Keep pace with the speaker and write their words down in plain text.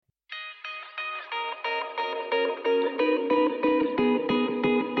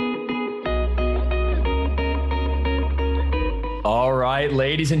All right,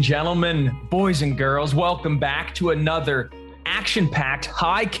 ladies and gentlemen, boys and girls, welcome back to another action-packed,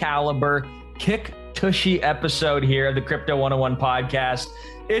 high-caliber, kick-tushy episode here of the Crypto 101 podcast.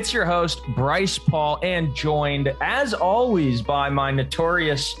 It's your host, Bryce Paul, and joined, as always, by my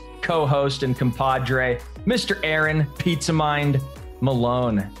notorious co-host and compadre, Mr. Aaron Pizza Mind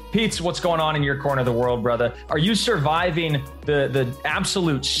Malone. Pete's, what's going on in your corner of the world, brother? Are you surviving the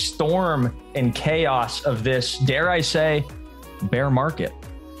absolute storm and chaos of this, dare I say, bear market?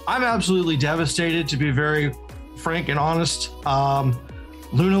 I'm absolutely devastated, to be very frank and honest.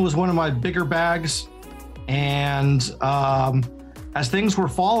 Luna was one of my bigger bags, and as things were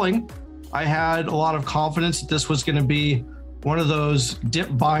falling, I had a lot of confidence that this was going to be one of those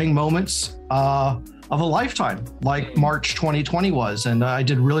dip buying moments of a lifetime, like March 2020 was. And I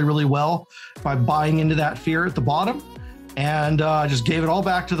did really, really well by buying into that fear at the bottom, and just gave it all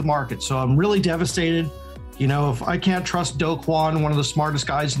back to the market. So I'm really devastated. You know, if I can't trust Do Kwon, one of the smartest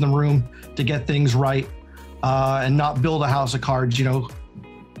guys in the room, to get things right and not build a house of cards, you know,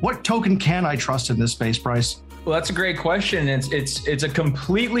 what token can I trust in this space, Bryce? Well, that's a great question. It's a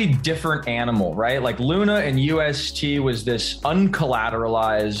completely different animal, right? Like Luna and UST was this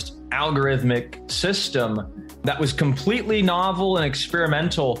uncollateralized algorithmic system that was completely novel and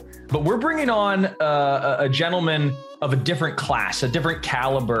experimental. But we're bringing on a gentleman of a different class, a different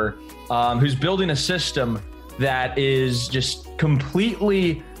caliber, who's building a system that is just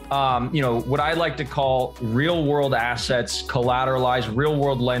completely, what I like to call real world assets, collateralized real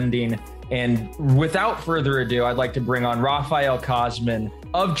world lending. And without further ado, I'd like to bring on Raphael Cosman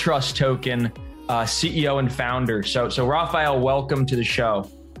of Trust Token, CEO and founder. So Raphael, welcome to the show.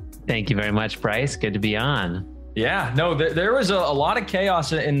 Thank you very much, Bryce. Good to be on. Yeah, no, there was a lot of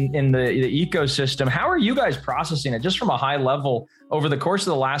chaos in the ecosystem. How are you guys processing it, just from a high level over the course of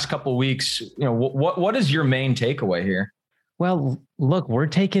the last couple of weeks? You know, what is your main takeaway here? Well, look, we're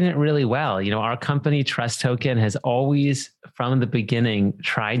taking it really well. You know, our company, Trust Token, has always, from the beginning,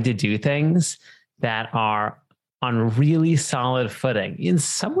 tried to do things that are on really solid footing. In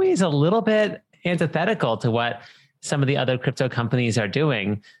some ways, a little bit antithetical to what some of the other crypto companies are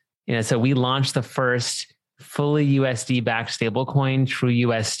doing. You know, so we launched the first fully USD-backed stablecoin,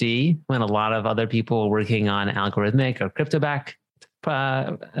 TrueUSD, when a lot of other people were working on algorithmic or crypto-backed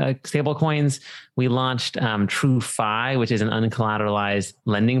stablecoins. We launched TrueFi, which is an uncollateralized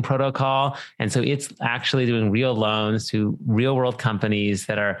lending protocol. And so it's actually doing real loans to real world companies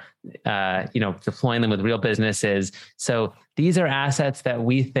that are, deploying them with real businesses. So these are assets that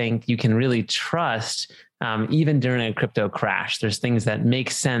we think you can really trust even during a crypto crash. There's things that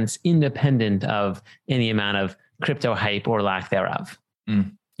make sense independent of any amount of crypto hype or lack thereof.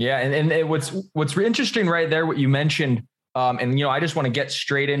 Yeah. And what's interesting right there, what you mentioned, I just want to get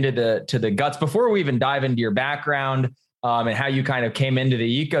straight into the guts before we even dive into your background and how you kind of came into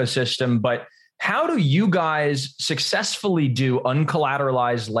the ecosystem. But how do you guys successfully do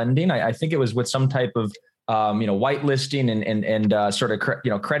uncollateralized lending? I think it was with some type of whitelisting and sort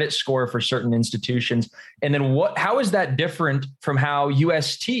of credit score for certain institutions. And then how is that different from how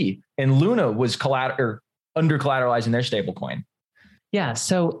UST and Luna was under collateralizing their stablecoin? Yeah.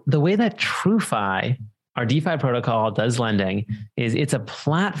 So the way that TrueFi, our DeFi protocol, does lending is it's a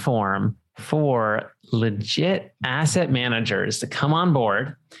platform for legit asset managers to come on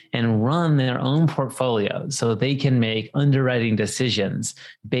board and run their own portfolios so they can make underwriting decisions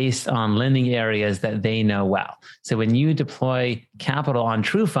based on lending areas that they know well. So when you deploy capital on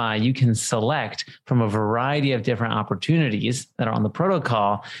TrueFi, you can select from a variety of different opportunities that are on the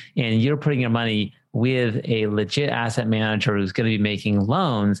protocol, and you're putting your money with a legit asset manager who's going to be making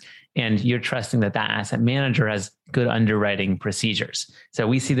loans, and you're trusting that asset manager has good underwriting procedures. So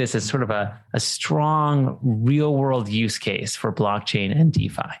we see this as sort of a strong real world use case for blockchain and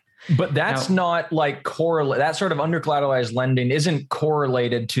DeFi. But that's not like that sort of under collateralized lending isn't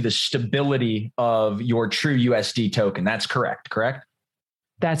correlated to the stability of your TrueUSD token. That's correct?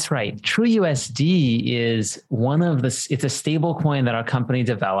 That's right. TrueUSD is it's a stable coin that our company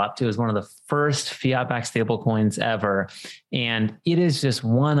developed. It was one of the first fiat-backed stable coins ever. And it is just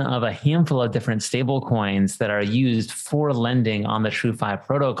one of a handful of different stable coins that are used for lending on the TrueFi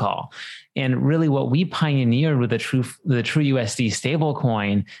protocol. And really what we pioneered with the TrueUSD stable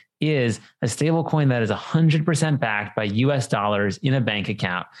coin is a stable coin that is 100% backed by US dollars in a bank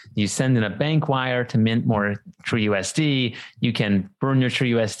account. You send in a bank wire to mint more TrueUSD. You can burn your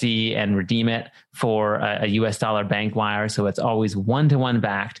TrueUSD and redeem it for a US dollar bank wire. So it's always one-to-one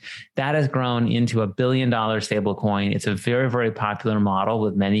backed. That has grown into $1 billion stable coin. It's a very, very popular model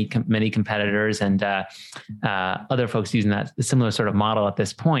with many competitors and other folks using that similar sort of model at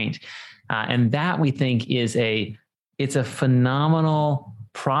this point. And that we think is it's a phenomenal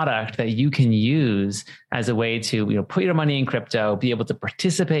product that you can use as a way to put your money in crypto, be able to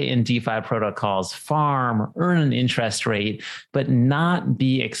participate in DeFi protocols, farm, earn an interest rate, but not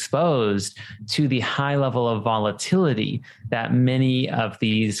be exposed to the high level of volatility that many of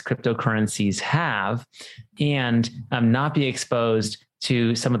these cryptocurrencies have, and not be exposed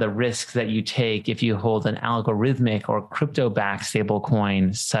to some of the risks that you take if you hold an algorithmic or crypto-backed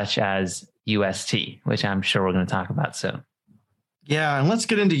stablecoin such as UST, which I'm sure we're going to talk about soon. Yeah, and let's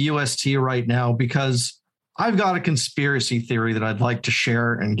get into UST right now, because I've got a conspiracy theory that I'd like to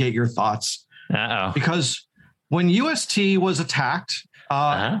share and get your thoughts. Uh-oh. Because when UST was attacked,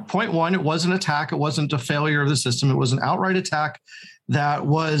 point one, it was an attack. It wasn't a failure of the system. It was an outright attack that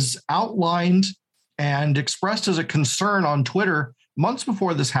was outlined and expressed as a concern on Twitter months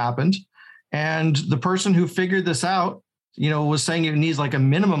before this happened. And the person who figured this out, was saying it needs like a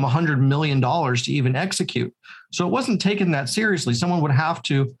minimum $100 million to even execute. So it wasn't taken that seriously. Someone would have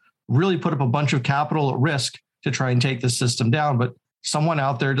to really put up a bunch of capital at risk to try and take the system down. But someone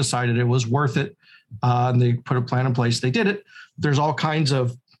out there decided it was worth it. And they put a plan in place. They did it. There's all kinds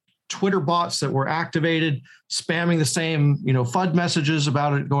of Twitter bots that were activated, spamming the same, FUD messages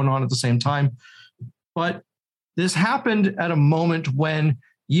about it going on at the same time. But this happened at a moment when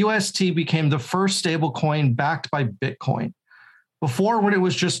UST became the first stablecoin backed by Bitcoin. Before, when it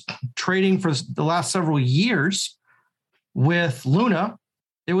was just trading for the last several years with Luna,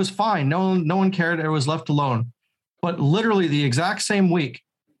 it was fine. No one cared. It was left alone. But literally the exact same week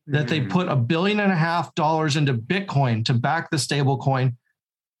that they put $1.5 billion into Bitcoin to back the stablecoin,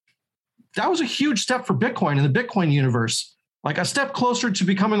 that was a huge step for Bitcoin in the Bitcoin universe. Like a step closer to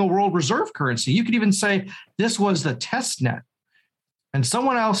becoming a world reserve currency. You could even say this was the test net. And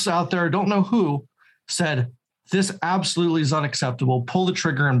someone else out there, don't know who, said, this absolutely is unacceptable. Pull the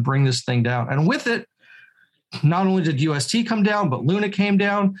trigger and bring this thing down. And with it, not only did UST come down, but Luna came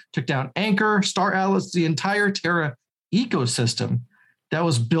down, took down Anchor, Star Atlas, the entire Terra ecosystem that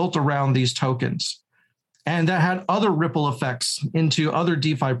was built around these tokens. And that had other ripple effects into other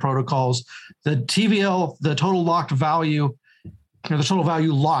DeFi protocols. The TVL, the total locked value, the total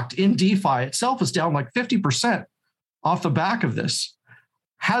value locked in DeFi itself is down like 50% off the back of this.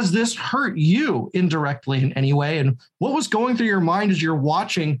 Has this hurt you indirectly in any way? And what was going through your mind as you're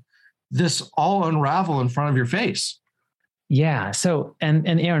watching this all unravel in front of your face? Yeah. So, and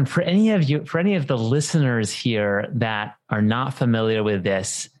Aaron, for any of the listeners here that are not familiar with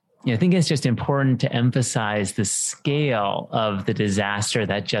this, I think it's just important to emphasize the scale of the disaster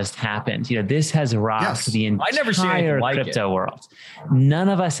that just happened. This has rocked the entire crypto world. None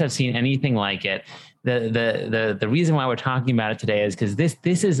of us have seen anything like it. The reason why we're talking about it today is because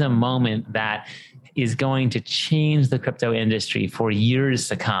this is a moment that is going to change the crypto industry for years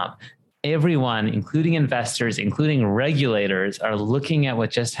to come. Everyone, including investors, including regulators, are looking at what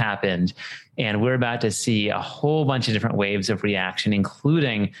just happened. And we're about to see a whole bunch of different waves of reaction,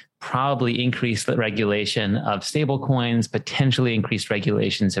 including probably increased regulation of stablecoins, potentially increased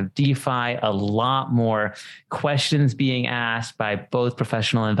regulations of DeFi, a lot more questions being asked by both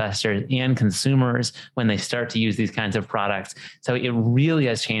professional investors and consumers when they start to use these kinds of products. So it really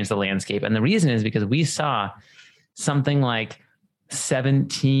has changed the landscape. And the reason is because we saw something like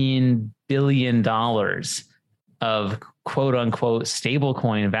 $17 billion of quote unquote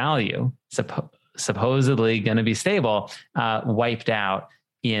stablecoin value, supposedly going to be stable, wiped out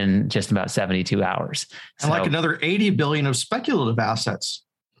in just about 72 hours. And like another 80 billion of speculative assets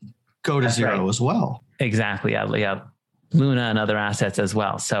go to zero as well. Exactly. Yeah. Luna and other assets as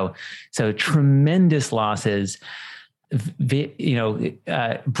well. So tremendous losses.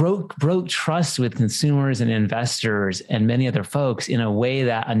 Broke trust with consumers and investors and many other folks in a way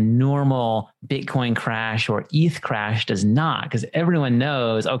that a normal Bitcoin crash or ETH crash does not, because everyone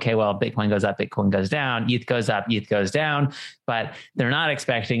knows, okay, well, Bitcoin goes up, Bitcoin goes down, ETH goes up, ETH goes down, but they're not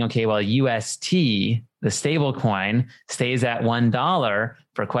expecting, okay, well, UST, the stable coin, stays at $1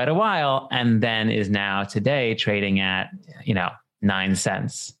 for quite a while and then is now today trading at, 9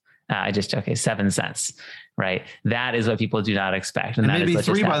 cents. 7 cents. Right. That is what people do not expect. And maybe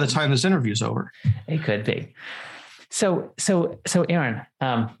 3 by the time this interview is over. It could be. So Aaron,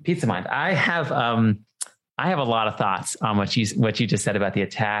 Pizza Mind, I have a lot of thoughts on what you just said about the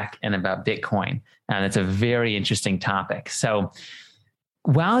attack and about Bitcoin. And it's a very interesting topic. So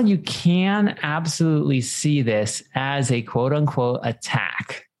while you can absolutely see this as a quote unquote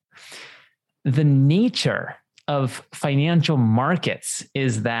attack, the nature of financial markets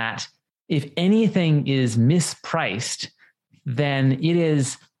is that if anything is mispriced, then it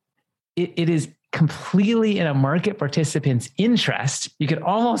is completely in a market participant's interest. You could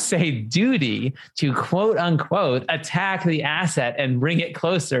almost say duty to quote unquote attack the asset and bring it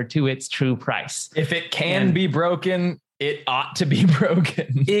closer to its true price. If it can be broken, it ought to be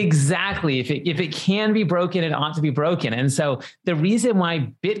broken. Exactly. If it can be broken, it ought to be broken. And so the reason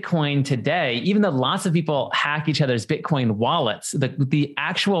why Bitcoin today, even though lots of people hack each other's Bitcoin wallets, the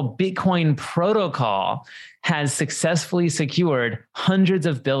actual Bitcoin protocol has successfully secured hundreds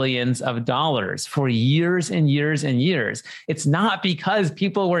of billions of dollars for years and years and years. It's not because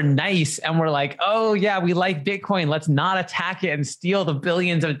people were nice and were like, oh yeah, we like Bitcoin, let's not attack it and steal the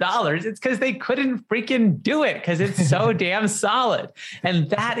billions of dollars. It's because they couldn't freaking do it because it's so damn solid.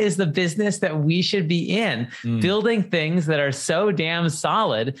 And that is the business that we should be in, building things that are so damn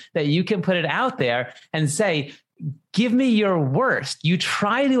solid that you can put it out there and say, give me your worst. You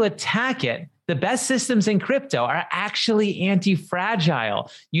try to attack it. The best systems in crypto are actually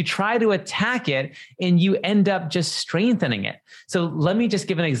anti-fragile. You try to attack it and you end up just strengthening it. So let me just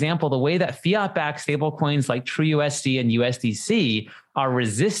give an example. The way that fiat-backed stablecoins like TrueUSD and USDC are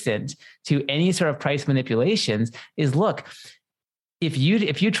resistant to any sort of price manipulations is, look, if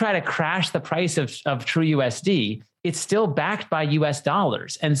you try to crash the price of TrueUSD, it's still backed by US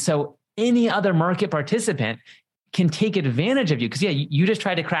dollars. And so any other market participant can take advantage of you. Because you just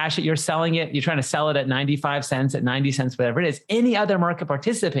tried to crash it, you're selling it, you're trying to sell it at 95 cents, at 90 cents, whatever it is. Any other market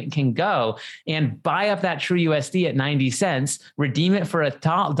participant can go and buy up that TrueUSD at 90 cents, redeem it for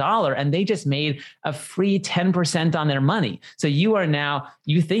 $1, and they just made a free 10% on their money. So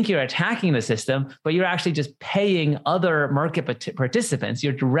you think you're attacking the system, but you're actually just paying other market participants.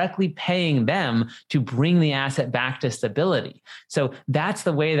 You're directly paying them to bring the asset back to stability. So that's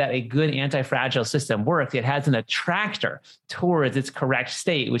the way that a good anti-fragile system works. It has an attractor towards its correct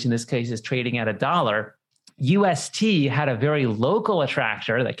state, which in this case is trading at $1. UST had a very local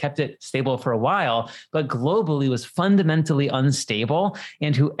attractor that kept it stable for a while, but globally was fundamentally unstable.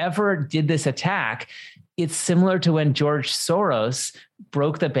 And whoever did this attack, it's similar to when George Soros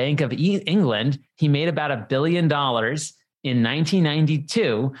broke the Bank of England. He made about $1 billion in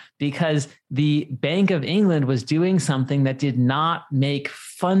 1992 because the Bank of England was doing something that did not make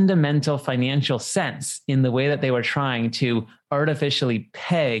fundamental financial sense in the way that they were trying to artificially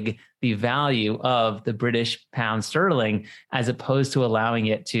peg the value of the British pound sterling as opposed to allowing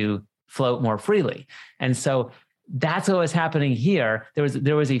it to float more freely. And so that's what was happening here.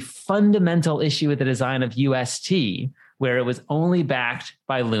 There was a fundamental issue with the design of UST where it was only backed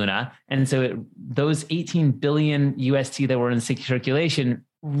by Luna. And so those 18 billion UST that were in circulation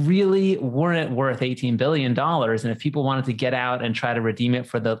really weren't worth $18 billion. And if people wanted to get out and try to redeem it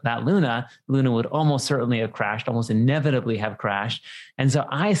for that Luna would almost certainly have crashed, almost inevitably have crashed. And so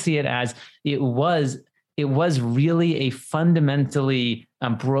I see it as it was really a fundamentally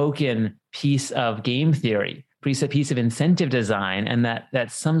broken piece of game theory, piece of incentive design, and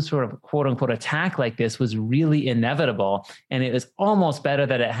that some sort of quote unquote attack like this was really inevitable. And it was almost better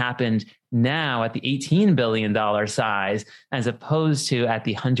that it happened now at the $18 billion size, as opposed to at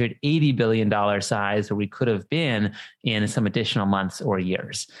the $180 billion size where we could have been in some additional months or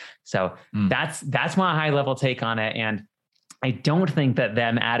years. So that's my high level take on it. And I don't think that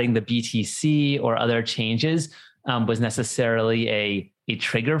them adding the BTC or other changes was necessarily a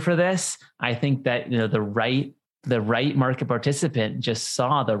trigger for this. I think that the right market participant just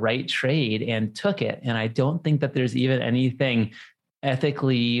saw the right trade and took it. And I don't think that there's even anything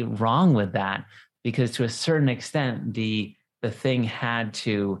ethically wrong with that, because to a certain extent, the thing had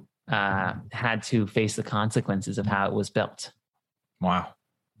to face the consequences of how it was built. Wow,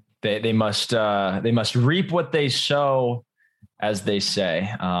 they must reap what they sow, as they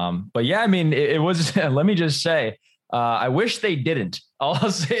say. But yeah, I mean, it was. Let me just say, I wish they didn't. I'll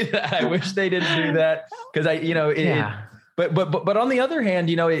say that. I wish they didn't do that because But on the other hand,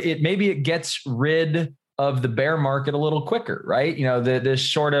 it maybe it gets rid of the bear market a little quicker, right? This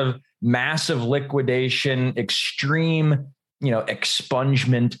sort of massive liquidation, extreme,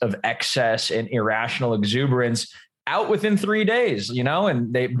 expungement of excess and irrational exuberance out within 3 days,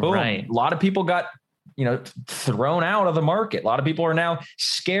 and they boom. Right. A lot of people got thrown out of the market. A lot of people are now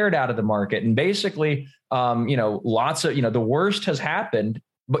scared out of the market. And basically, lots of, the worst has happened,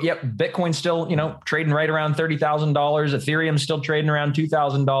 but yet Bitcoin's still, trading right around $30,000. Ethereum's still trading around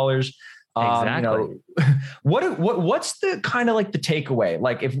 $2,000. Exactly. What's the kind of like the takeaway?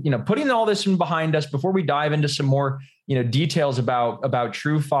 Like if, putting all this in behind us before we dive into some more, details about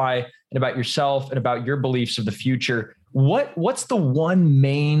TrueFi and about yourself and about your beliefs of the future, what's the one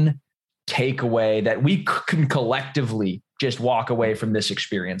main takeaway that we can collectively just walk away from this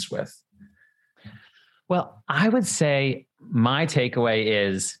experience with? Well, I would say my takeaway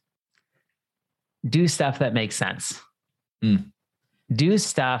is do stuff that makes sense. Do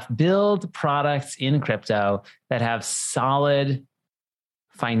stuff, build products in crypto that have solid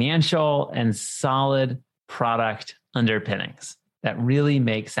financial and solid product underpinnings that really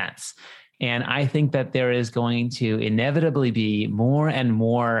make sense. And I think that there is going to inevitably be more and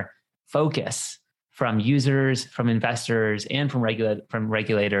more focus from users, from investors, and from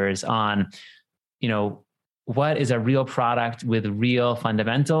regulators on, what is a real product with real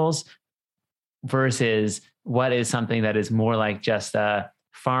fundamentals versus what is something that is more like just a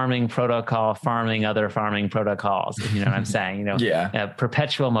farming protocol, farming other farming protocols. You know what I'm saying?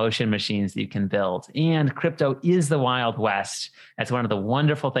 Perpetual motion machines that you can build. And crypto is the Wild West. That's one of the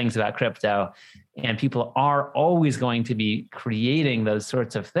wonderful things about crypto. And people are always going to be creating those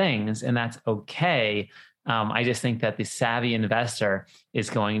sorts of things, and that's okay. I just think that the savvy investor is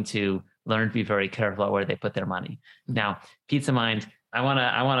going to learn to be very careful at where they put their money. Now, Pizza Mind, I want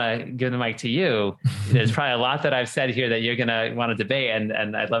to give the mic to you. There's probably a lot that I've said here that you're going to want to debate,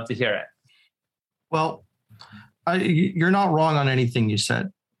 and I'd love to hear it. Well, you're not wrong on anything you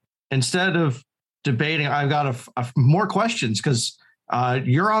said. Instead of debating, I've got more questions because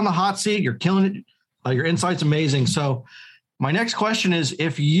you're on the hot seat. You're killing it. Your insight's amazing. So my next question is,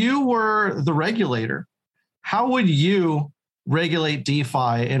 if you were the regulator, how would you regulate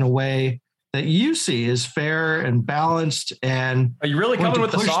DeFi in a way that you see is fair and balanced and are you really coming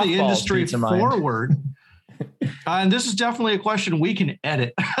with push the industry forward? And this is definitely a question we can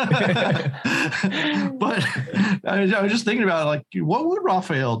edit. But I was just thinking about it, like, what would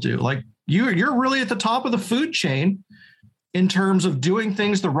Raphael do? Like, you're really at the top of the food chain in terms of doing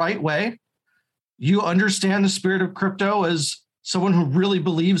things the right way. You understand the spirit of crypto as someone who really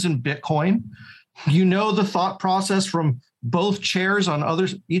believes in Bitcoin. You know the thought process from both chairs on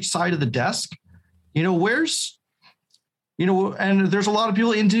each side of the desk. And there's a lot of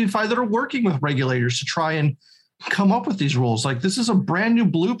people in DeFi that are working with regulators to try and come up with these rules. Like, this is a brand new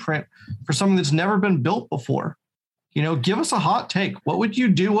blueprint for something that's never been built before. Give us a hot take. What would you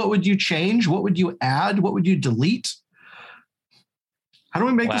do? What would you change? What would you add? What would you delete? How do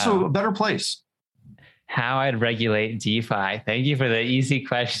we make this a better place? How I'd regulate DeFi. Thank you for the easy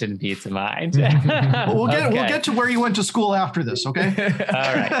question, Pizza Mind. We'll get to where you went to school after this, okay?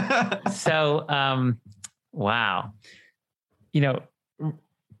 All right. So, wow.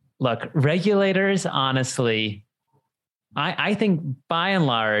 Look, regulators, honestly, I think by and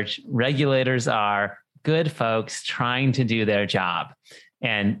large, regulators are good folks trying to do their job.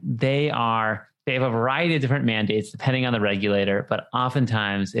 And they have a variety of different mandates depending on the regulator, but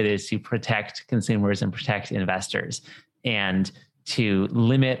oftentimes it is to protect consumers and protect investors and to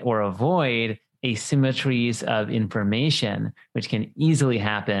limit or avoid asymmetries of information, which can easily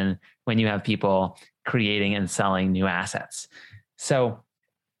happen when you have people creating and selling new assets. So,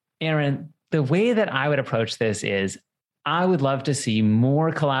 Aaron, the way that I would approach this is I would love to see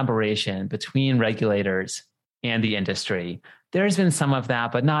more collaboration between regulators and the industry. There's been some of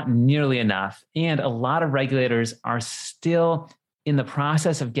that, but not nearly enough. And a lot of regulators are still in the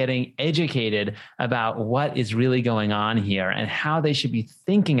process of getting educated about what is really going on here and how they should be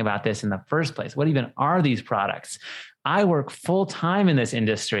thinking about this in the first place. What even are these products? I work full time in this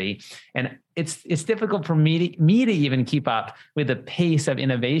industry, and it's difficult for me to even keep up with the pace of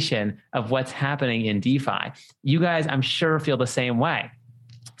innovation of what's happening in DeFi. You guys, I'm sure, feel the same way.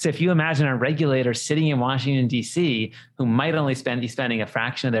 So if you imagine a regulator sitting in Washington, D.C., who might only be spending a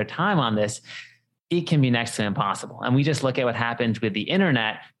fraction of their time on this, it can be next to impossible. And we just look at what happened with the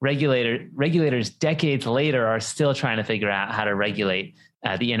internet. Regulators decades later are still trying to figure out how to regulate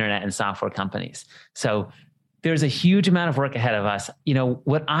the internet and software companies. So there's a huge amount of work ahead of us.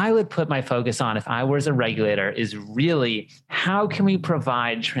 What I would put my focus on if I was a regulator is really how can we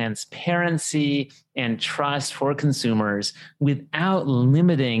provide transparency and trust for consumers without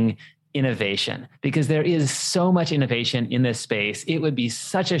limiting innovation? Because there is so much innovation in this space. It would be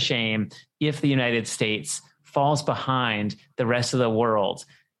such a shame if the United States falls behind the rest of the world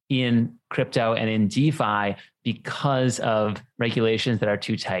in crypto and in DeFi because of regulations that are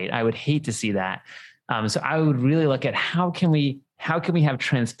too tight. I would hate to see that. So I would really look at how can we have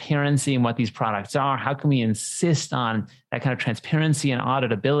transparency in what these products are? How can we insist on that kind of transparency and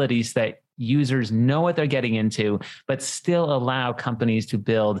auditability so that users know what they're getting into, but still allow companies to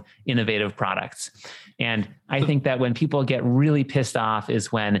build innovative products? And I think that when people get really pissed off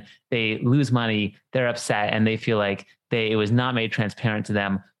is when they lose money, they're upset, and they feel like it was not made transparent to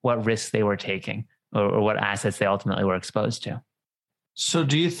them what risks they were taking or what assets they ultimately were exposed to. So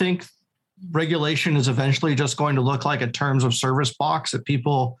do you think regulation is eventually just going to look like a terms of service box that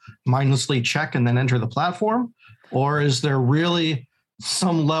people mindlessly check and then enter the platform? Or is there really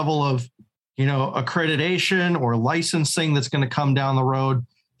some level of, accreditation or licensing that's going to come down the road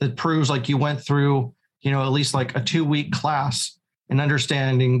that proves like you went through, at least like a 2-week class in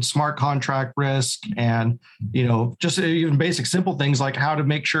understanding smart contract risk and, just even basic simple things like how to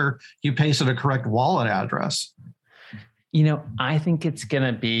make sure you paste at a correct wallet address. I think it's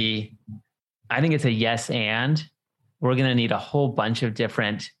a yes, and we're going to need a whole bunch of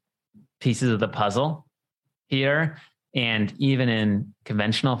different pieces of the puzzle here. And even in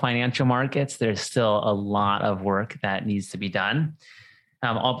conventional financial markets, there's still a lot of work that needs to be done.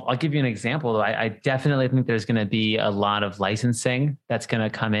 I'll give you an example. I definitely think there's going to be a lot of licensing that's going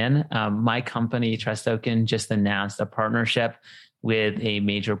to come in. My company, Trust Token, just announced a partnership with a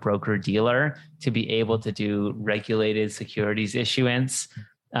major broker dealer to be able to do regulated securities issuance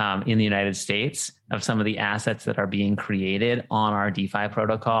in the United States of some of the assets that are being created on our DeFi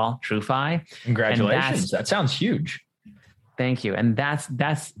protocol, TrueFi. Congratulations! That sounds huge. Thank you. And that's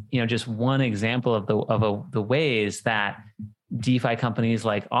just one example of the ways that DeFi companies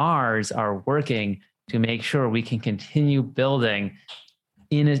like ours are working to make sure we can continue building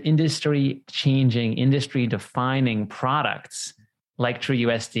in industry-changing, industry-defining products like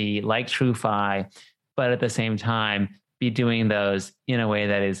TrueUSD, like TrueFi, but at the same time be doing those in a way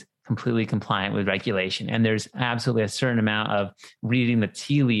that is completely compliant with regulation. And there's absolutely a certain amount of reading the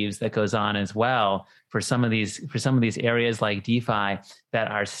tea leaves that goes on as well for some of these areas like DeFi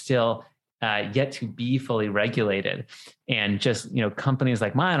that are still yet to be fully regulated. And just, companies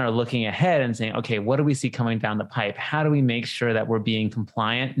like mine are looking ahead and saying, okay, what do we see coming down the pipe? How do we make sure that we're being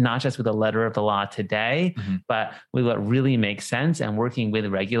compliant, not just with the letter of the law today, but with what really makes sense, and working with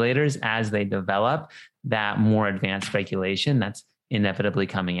regulators as they develop that more advanced regulation that's inevitably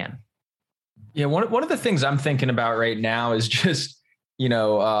coming in. Yeah. One of the things I'm thinking about right now is just,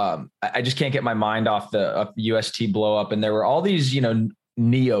 I just can't get my mind off the UST blow up. And there were all these,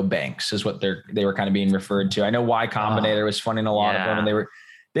 neobanks is what they were kind of being referred to. I know Y Combinator was funding a lot of them, and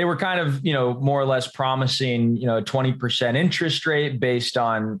they were kind of, more or less promising, 20% interest rate based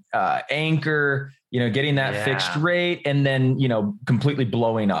on Anchor, getting that fixed rate, and then, completely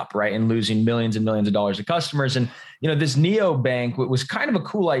blowing up, right, and losing millions and millions of dollars of customers. And, this neobank was kind of a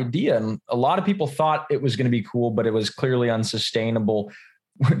cool idea, and a lot of people thought it was going to be cool, but it was clearly unsustainable.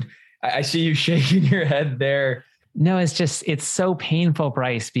 I see you shaking your head there. No, it's so painful,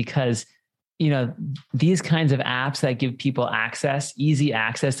 Bryce, because, these kinds of apps that give people easy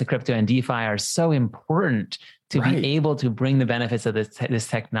access to crypto and DeFi are so important to be able to bring the benefits of this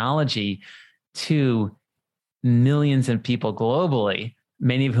technology to millions of people globally,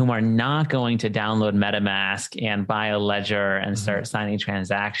 many of whom are not going to download MetaMask and buy a ledger and start signing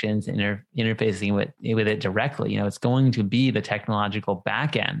transactions and interfacing with it directly. It's going to be the technological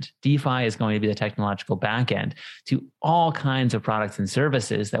backend. DeFi is going to be the technological backend to all kinds of products and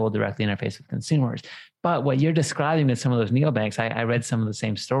services that will directly interface with consumers. But what you're describing with some of those neobanks, I read some of the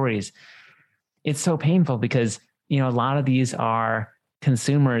same stories. It's so painful because, a lot of these are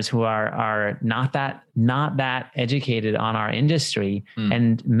consumers who are not that educated on our industry.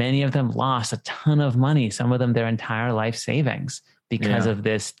 And many of them lost a ton of money, some of them their entire life savings because of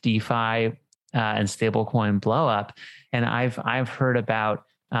this DeFi and stablecoin blow up. And I've heard about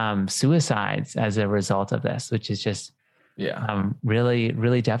suicides as a result of this, which is just really,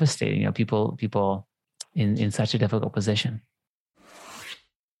 really devastating. People in such a difficult position.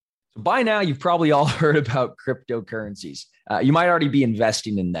 So by now, you've probably all heard about cryptocurrencies. You might already be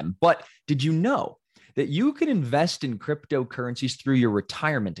investing in them, but did you know that you can invest in cryptocurrencies through your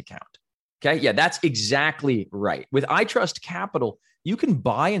retirement account? Okay, yeah, that's exactly right. With iTrust Capital, you can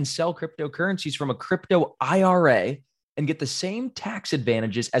buy and sell cryptocurrencies from a crypto IRA and get the same tax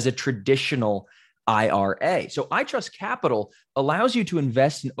advantages as a traditional IRA. So iTrust Capital allows you to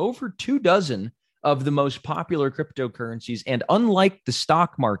invest in over 24 of the most popular cryptocurrencies. And unlike the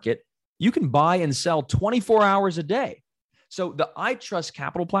stock market, you can buy and sell 24 hours a day. So the iTrust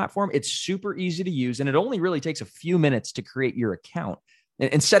Capital platform, it's super easy to use, and it only really takes a few minutes to create your account.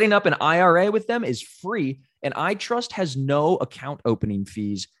 And setting up an IRA with them is free, and iTrust has no account opening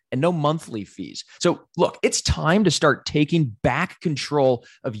fees and no monthly fees. So look, it's time to start taking back control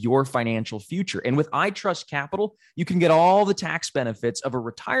of your financial future. And with iTrust Capital, you can get all the tax benefits of a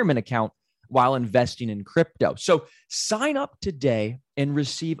retirement account while investing in crypto. So sign up today and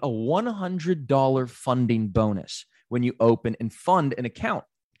receive a $100 funding bonus when you open and fund an account.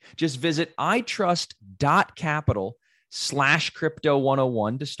 Just visit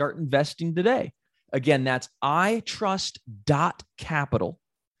itrust.capital/crypto101 to start investing today. Again, that's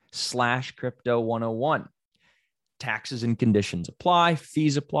itrust.capital/crypto101. Taxes and conditions apply,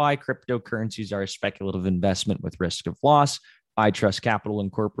 fees apply. Cryptocurrencies are a speculative investment with risk of loss. iTrust Capital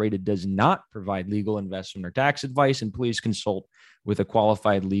Incorporated does not provide legal investment or tax advice, and please consult with a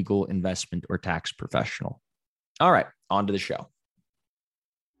qualified legal investment or tax professional. All right, on to the show.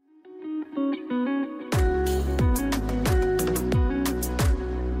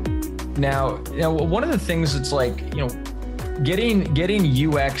 Now, one of the things that's like,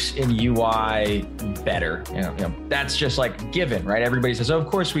 getting UX and UI better, that's just like given, right? Everybody says, oh, of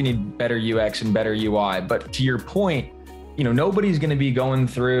course we need better UX and better UI. But to your point, nobody's going to be going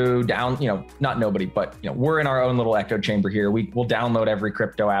through not nobody, but we're in our own little echo chamber here. We'll download every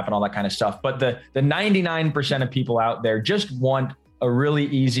crypto app and all that kind of stuff. But the 99% of people out there just want a really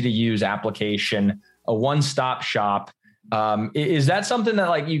easy to use application, a one-stop shop. Is that something that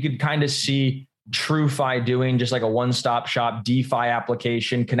like you could kind of see TrueFi doing, just like a one-stop shop DeFi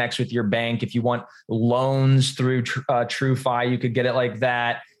application, connects with your bank? If you want loans through TrueFi, you could get it like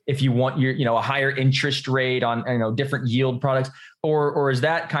that. If you want a higher interest rate on different yield products, or is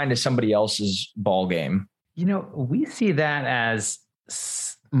that kind of somebody else's ball game? We see that as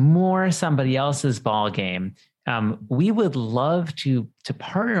more somebody else's ball game. We would love to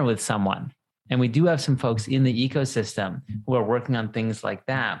partner with someone. And we do have some folks in the ecosystem who are working on things like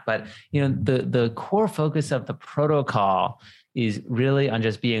that. But the core focus of the protocol is really on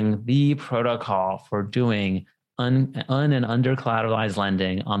just being the protocol for doing un and under collateralized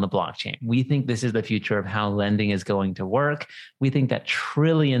lending on the blockchain. We think this is the future of how lending is going to work. We think that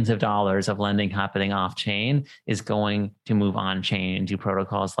trillions of dollars of lending happening off chain is going to move on chain into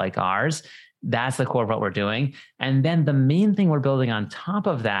protocols like ours. That's the core of what we're doing. And then the main thing we're building on top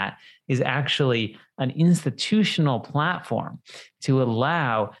of that is actually an institutional platform to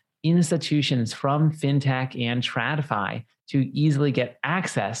allow institutions from FinTech and TradFi to easily get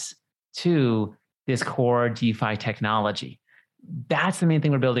access to this core DeFi technology. That's the main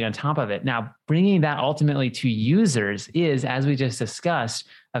thing we're building on top of it. Now, bringing that ultimately to users is, as we just discussed,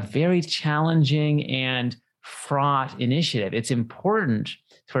 a very challenging and fraught initiative. It's important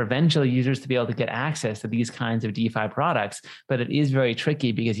for eventual users to be able to get access to these kinds of DeFi products, but it is very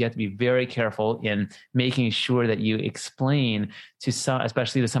tricky because you have to be very careful in making sure that you explain to some,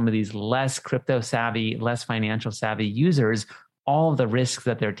 especially to some of these less crypto savvy, less financial savvy users, all of the risks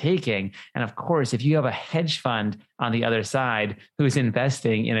that they're taking. And of course, if you have a hedge fund on the other side who's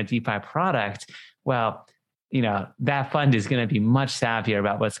investing in a DeFi product, well, that fund is going to be much savvier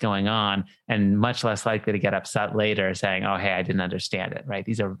about what's going on and much less likely to get upset later saying, oh, hey, I didn't understand it, right?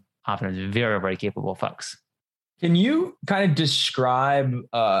 These are often very, very capable folks. Can you kind of describe,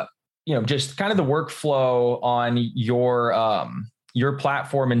 just kind of the workflow on your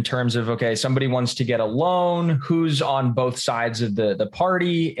platform in terms of, okay, somebody wants to get a loan, who's on both sides of the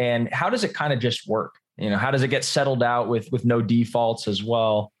party, and how does it kind of just work? How does it get settled out with no defaults as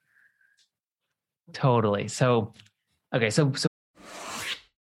well? Totally. So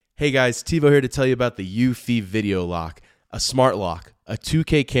Hey guys, Tivo here to tell you about the Eufy Video Lock, a smart lock, a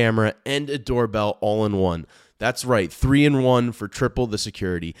 2K camera, and a doorbell all in one. That's right, 3-in-1 for triple the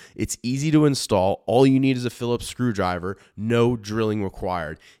security. It's easy to install. All you need is a Phillips screwdriver. No drilling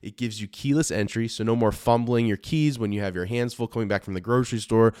required. It gives you keyless entry, so no more fumbling your keys when you have your hands full coming back from the grocery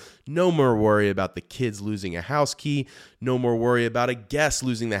store. No more worry about the kids losing a house key. No more worry about a guest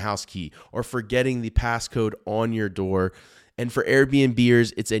losing the house key or forgetting the passcode on your door. And for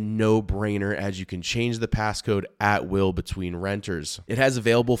Airbnbers, it's a no-brainer as you can change the passcode at will between renters. It has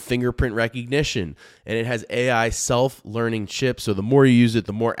available fingerprint recognition, and it has AI self-learning chips, so the more you use it,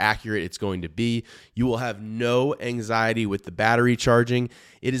 the more accurate it's going to be. You will have no anxiety with the battery charging.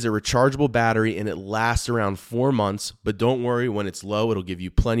 It is a rechargeable battery, and it lasts around 4 months, but don't worry, when it's low, it'll give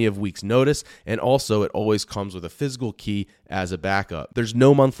you plenty of weeks' notice, and also it always comes with a physical key as a backup. There's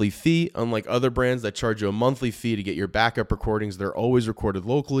no monthly fee, unlike other brands that charge you a monthly fee to get your backup recordings. They're always recorded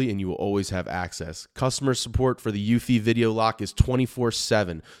locally, and you will always have access. Customer support for the Eufy Video Lock is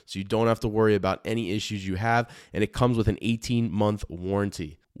 24/7, so you don't have to worry about any issues you have, and it comes with an 18-month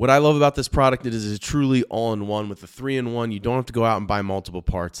warranty. What I love about this product is it is truly all-in-one. With the 3-in-1, you don't have to go out and buy multiple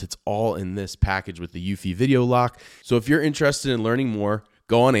parts. It's all in this package with the Eufy Video Lock. So if you're interested in learning more,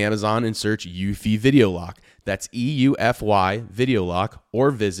 go on Amazon and search Eufy Video Lock. That's EUFY Video Lock,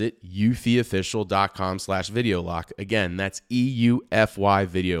 or visit eufyofficial.com/video lock. Again, that's EUFY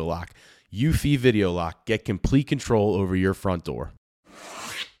Video Lock. Eufy Video Lock. Get complete control over your front door.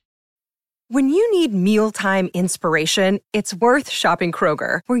 When you need mealtime inspiration, it's worth shopping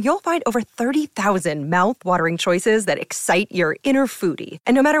Kroger, where you'll find over 30,000 mouth-watering choices that excite your inner foodie.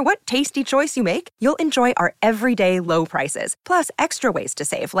 And no matter what tasty choice you make, you'll enjoy our everyday low prices, plus extra ways to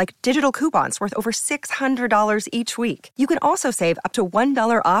save, like digital coupons worth over $600 each week. You can also save up to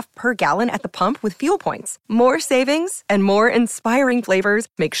 $1 off per gallon at the pump with fuel points. More savings and more inspiring flavors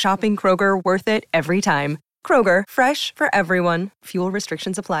make shopping Kroger worth it every time. Kroger, fresh for everyone. Fuel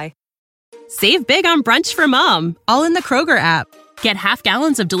restrictions apply. Save big on brunch for mom, all in the Kroger app. Get half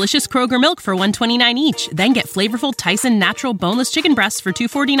gallons of delicious Kroger milk for $1.29 each. Then get flavorful Tyson natural boneless chicken breasts for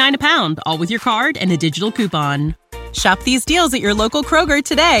 $2.49 a pound, all with your card and a digital coupon. Shop these deals at your local Kroger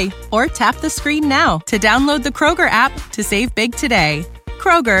today, or tap the screen now to download the Kroger app to save big today.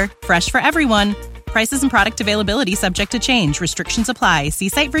 Kroger, fresh for everyone. Prices and product availability subject to change. Restrictions apply. See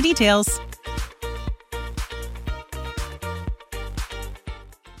site for details.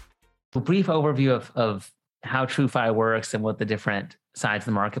 A brief overview of how TrueFi works and what the different sides of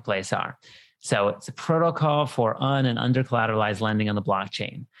the marketplace are. So it's a protocol for un- and under-collateralized lending on the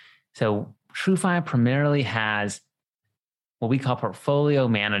blockchain. So TrueFi primarily has what we call portfolio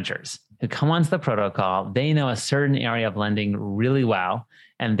managers who come onto the protocol. They know a certain area of lending really well,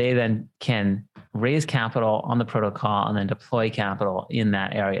 and they then can raise capital on the protocol and then deploy capital in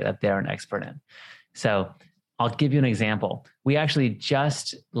that area that they're an expert in. So I'll give you an example. We actually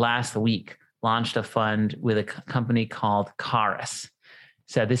just last week launched a fund with a company called Chorus.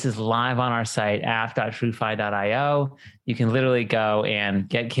 So this is live on our site, app.truefi.io. You can literally go and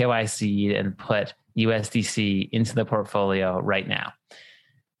get KYC and put USDC into the portfolio right now.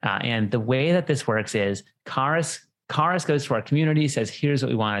 And the way that this works is Chorus goes to our community, says, here's what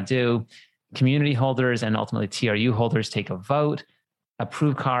we want to do. Community holders and ultimately TRU holders take a vote,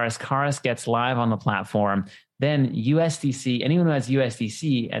 approve Chorus. Chorus gets live on the platform. Then USDC, anyone who has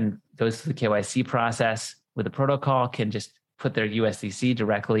USDC and goes through the KYC process with the protocol can just put their USDC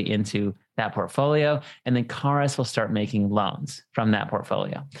directly into that portfolio. And then Chorus will start making loans from that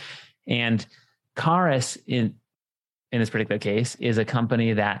portfolio. And Chorus, in this particular case, is a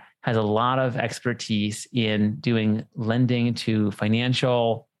company that has a lot of expertise in doing lending to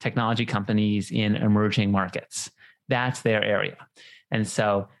financial technology companies in emerging markets. That's their area. And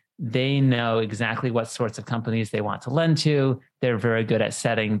so they know exactly what sorts of companies they want to lend to. They're very good at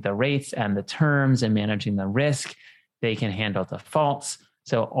setting the rates and the terms and managing the risk. They can handle defaults.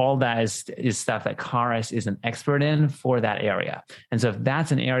 So all that is stuff that Chorus is an expert in for that area. And so if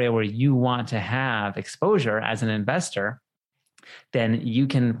that's an area where you want to have exposure as an investor, then you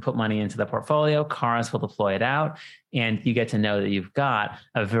can put money into the portfolio. Chorus will deploy it out, and you get to know that you've got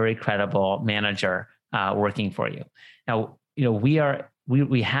a very credible manager working for you. Now,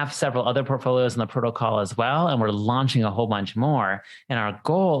 we have several other portfolios in the protocol as well, and we're launching a whole bunch more. And our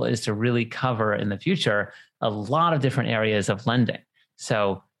goal is to really cover in the future a lot of different areas of lending.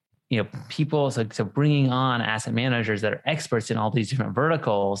 So, so bringing on asset managers that are experts in all these different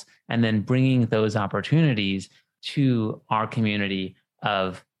verticals, and then bringing those opportunities to our community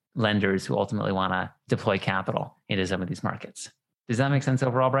of lenders who ultimately want to deploy capital into some of these markets. Does that make sense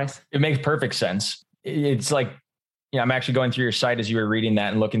overall, Bryce? It makes perfect sense. It's like, I'm actually going through your site as you were reading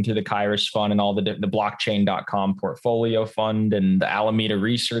that and looking through the Kairos fund and all the blockchain.com portfolio fund and the Alameda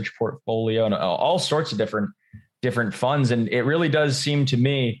research portfolio and all sorts of different funds. And it really does seem to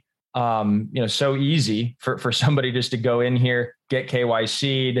me, so easy for somebody just to go in here, get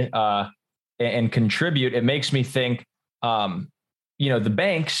KYC'd, and contribute. It makes me think, the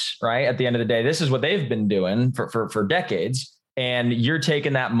banks, right? At the end of the day, this is what they've been doing for decades. And you're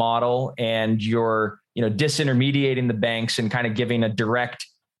taking that model and you're, disintermediating the banks and kind of giving a direct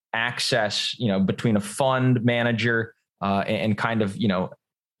access, between a fund manager and kind of,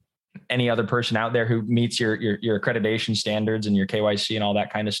 any other person out there who meets your accreditation standards and your KYC and all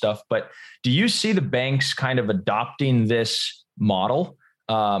that kind of stuff. But do you see the banks kind of adopting this model?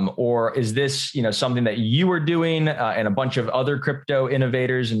 Or is this, something that you are doing and a bunch of other crypto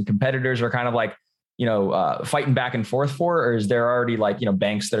innovators and competitors are kind of like, fighting back and forth for, or is there already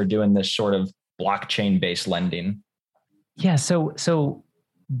banks that are doing this sort of blockchain-based lending? Yeah. So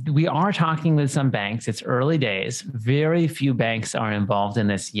we are talking with some banks. It's early days. Very few banks are involved in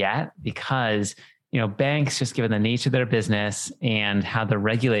this yet because, banks, just given the nature of their business and how they're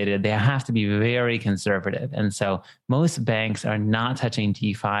regulated, they have to be very conservative. And so most banks are not touching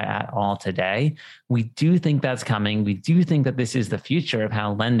DeFi at all today. We do think that's coming. We do think that this is the future of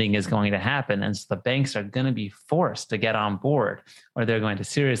how lending is going to happen. And so the banks are going to be forced to get on board or they're going to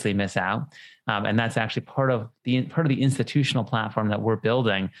seriously miss out. And that's actually part of the institutional platform that we're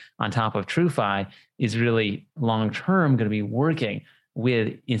building on top of TrueFi is really long-term going to be working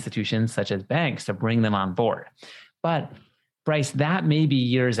with institutions such as banks to bring them on board. But Bryce, that may be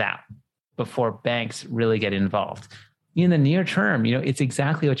years out before banks really get involved. In the near term, it's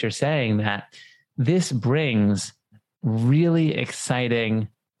exactly what you're saying, that this brings really exciting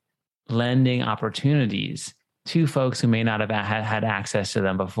lending opportunities to folks who may not have had access to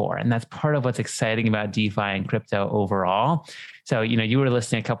them before. And that's part of what's exciting about DeFi and crypto overall. So, you were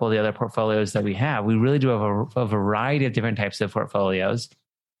listing a couple of the other portfolios that we have. We really do have a variety of different types of portfolios.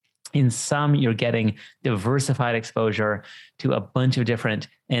 In some, you're getting diversified exposure to a bunch of different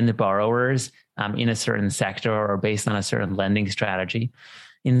end borrowers in a certain sector or based on a certain lending strategy.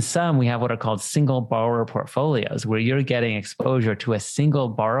 In some, we have what are called single borrower portfolios, where you're getting exposure to a single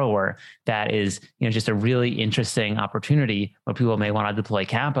borrower that is, just a really interesting opportunity where people may want to deploy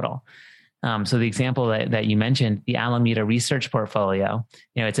capital. So the example that you mentioned, the Alameda Research portfolio,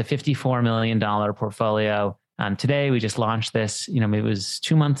 it's a $54 million portfolio. Today, we just launched this, maybe it was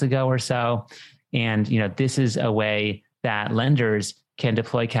 2 months ago or so. And, this is a way that lenders can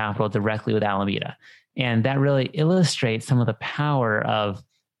deploy capital directly with Alameda. And that really illustrates some of the power of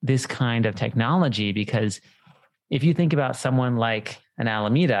this kind of technology, because if you think about someone like an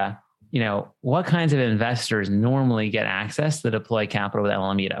Alameda, what kinds of investors normally get access to deploy capital with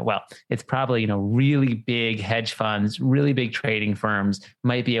Alameda? Well, it's probably, really big hedge funds, really big trading firms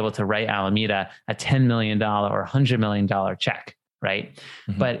might be able to write Alameda a $10 million or $100 million check, right?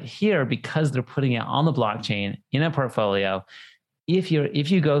 Mm-hmm. But here, because they're putting it on the blockchain in a portfolio, if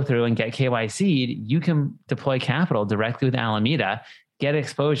you go through and get KYC'd, you can deploy capital directly with Alameda, get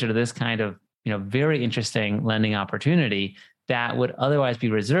exposure to this kind of, very interesting lending opportunity that would otherwise be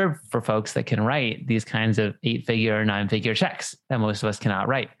reserved for folks that can write these kinds of 8-figure or 9-figure checks that most of us cannot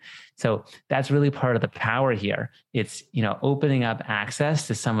write. So that's really part of the power here. It's, opening up access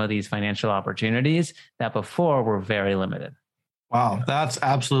to some of these financial opportunities that before were very limited. Wow, that's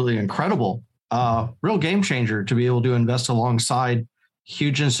absolutely incredible. Real game changer to be able to invest alongside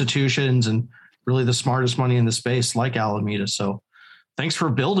huge institutions and really the smartest money in the space like Alameda. So thanks for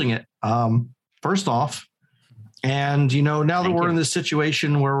building it. First off, and, now that we're in this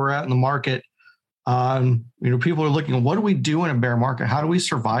situation where we're at in the market, people are looking at what do we do in a bear market? How do we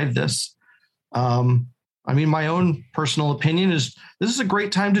survive this? My own personal opinion is this is a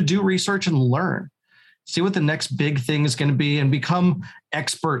great time to do research and learn, see what the next big thing is going to be and become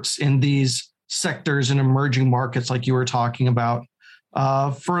experts in these sectors and emerging markets like you were talking about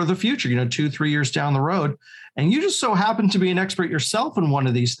for the future, 2-3 years down the road. And you just so happen to be an expert yourself in one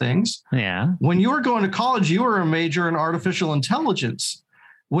of these things. Yeah. When you were going to college, you were a major in artificial intelligence,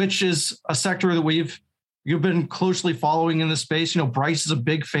 which is a sector that you've been closely following in the space. Bryce is a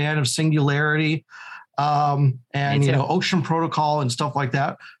big fan of Singularity and, Ocean Protocol and stuff like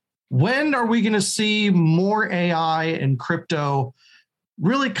that. When are we going to see more AI and crypto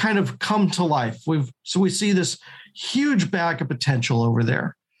really kind of come to life? We see this huge bag of potential over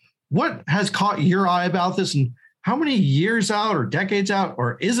there. What has caught your eye about this, and how many years out or decades out,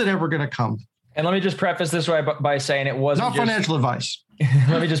 or is it ever going to come? And let me just preface this by saying it wasn't not financial advice.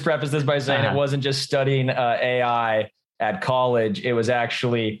 Let me just preface this by saying it wasn't just studying AI at college. It was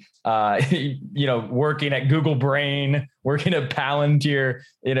actually, working at Google Brain, working at Palantir,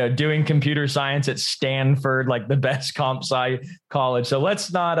 doing computer science at Stanford, like the best comp sci college. So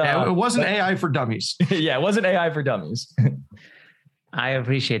let's not. It wasn't AI for dummies. Yeah, it wasn't AI for dummies. I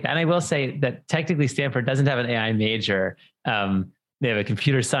appreciate that. And I will say that technically Stanford doesn't have an AI major. They have a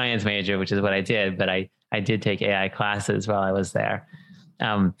computer science major, which is what I did, but I did take AI classes while I was there.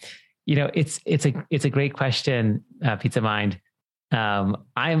 It's a great question, Pizza Mind.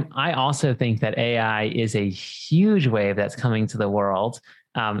 I also think that AI is a huge wave that's coming to the world.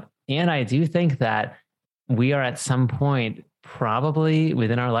 And I do think that we are at some point, probably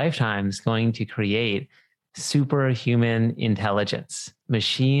within our lifetimes, going to create superhuman intelligence,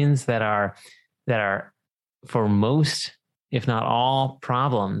 machines that are for most, if not all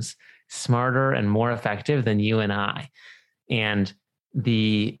problems, smarter and more effective than you and I. And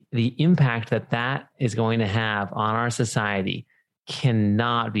the impact that is going to have on our society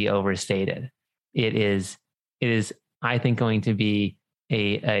cannot be overstated. It is, I think, going to be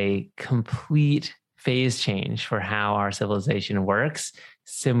a complete phase change for how our civilization works,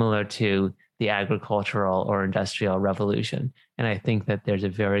 similar to the agricultural or industrial revolution. And I think that there's a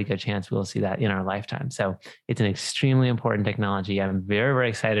very good chance we'll see that in our lifetime. So it's an extremely important technology. I'm very, very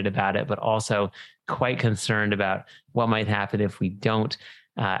excited about it, but also quite concerned about what might happen if we don't,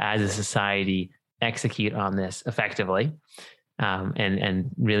 as a society, execute on this effectively,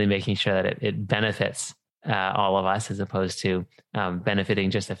 and really making sure that it benefits all of us, as opposed to benefiting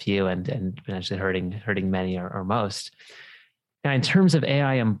just a few and potentially hurting many or most. Now, in terms of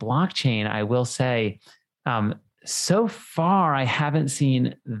AI and blockchain, I will say, so far, I haven't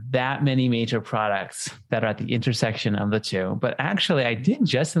seen that many major products that are at the intersection of the two. But actually, I did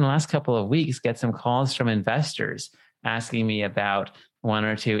just in the last couple of weeks get some calls from investors asking me about one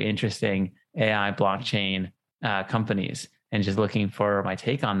or two interesting AI blockchain companies and just looking for my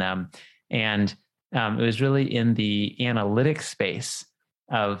take on them. And it was really in the analytics space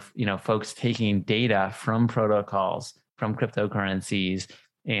of folks taking data from protocols, from cryptocurrencies,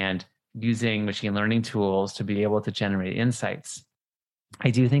 and using machine learning tools to be able to generate insights. I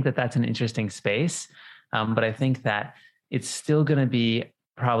do think that that's an interesting space, but I think that it's still going to be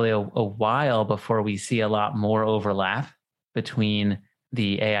probably a while before we see a lot more overlap between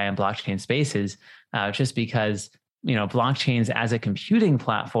the AI and blockchain spaces, just because blockchains as a computing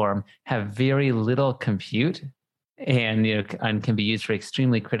platform have very little compute and can be used for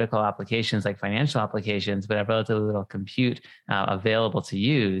extremely critical applications like financial applications, but have relatively little compute available to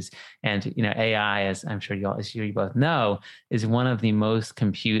use. And AI, as I'm sure you both know, is one of the most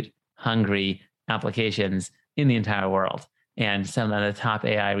compute hungry applications in the entire world. And some of the top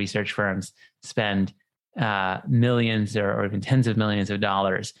AI research firms spend millions or even tens of millions of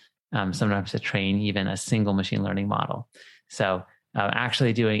dollars sometimes to train even a single machine learning model. So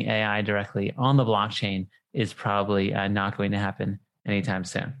actually doing AI directly on the blockchain is probably not going to happen anytime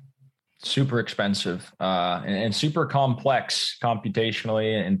soon. Super expensive and super complex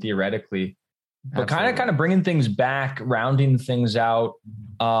computationally and theoretically, but kind of bringing things back, rounding things out.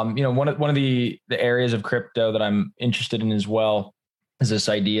 One of the areas of crypto that I'm interested in as well is this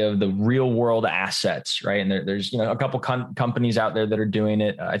idea of the real world assets, right? And there's a couple companies out there that are doing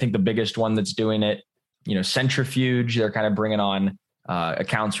it. I think the biggest one that's doing it, Centrifuge, they're kind of bringing on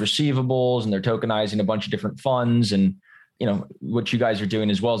accounts receivables, and they're tokenizing a bunch of different funds. And, what you guys are doing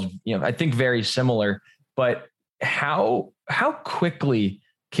as well is, I think very similar. But how quickly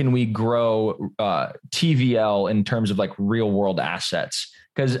can we grow TVL in terms of like real world assets?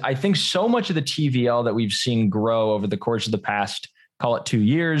 Because I think so much of the TVL that we've seen grow over the course of the past, call it 2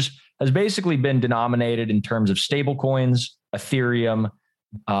 years, has basically been denominated in terms of stable coins, Ethereum,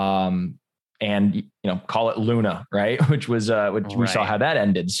 and call it Luna, right? Which was we saw how that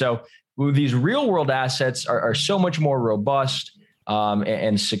ended. So these real world assets are so much more robust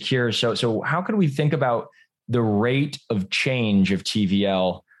and secure. So how can we think about the rate of change of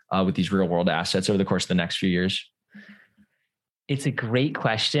TVL with these real world assets over the course of the next few years? It's a great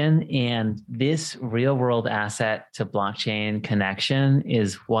question. And this real world asset to blockchain connection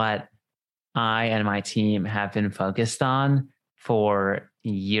is what I and my team have been focused on for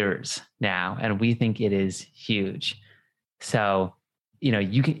years now. And we think it is huge. So,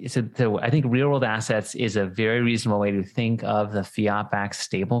 so I think real world assets is a very reasonable way to think of the fiat-backed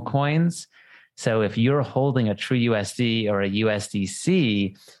stable coins. So if you're holding a true USD or a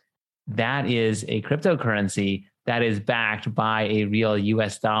USDC, that is a cryptocurrency that is backed by a real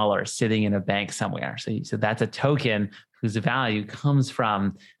US dollar sitting in a bank somewhere. So that's a token whose value comes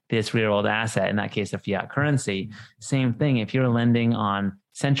from this real world asset, in that case, a fiat currency. Same thing, if you're lending on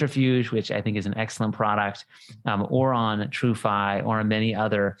Centrifuge, which I think is an excellent product, or on TrueFi or on many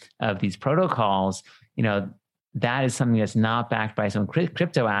other of these protocols, that is something that's not backed by some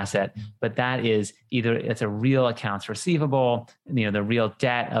crypto asset, but that is either it's a real accounts receivable, the real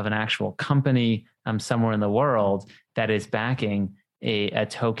debt of an actual company somewhere in the world that is backing a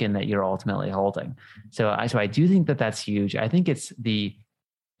token that you're ultimately holding. So I do think that that's huge. I think it's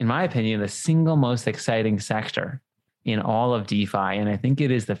in my opinion, the single most exciting sector in all of DeFi. And I think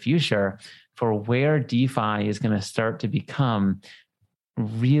it is the future for where DeFi is going to start to become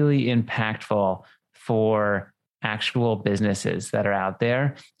really impactful for actual businesses that are out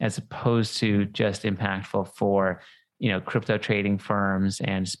there, as opposed to just impactful for, crypto trading firms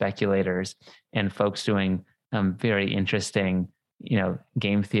and speculators and folks doing very interesting,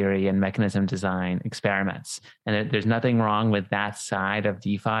 game theory and mechanism design experiments. And there's nothing wrong with that side of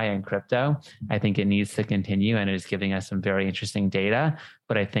DeFi and crypto. I think it needs to continue, and it is giving us some very interesting data.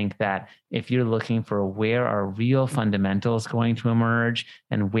 But I think that if you're looking for where are real fundamentals going to emerge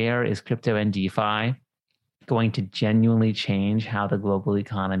and where is crypto and DeFi going to genuinely change how the global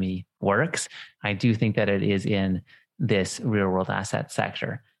economy works, I do think that it is in this real world asset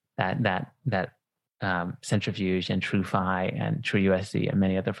sector that Centrifuge and TrueFi and TrueUSD and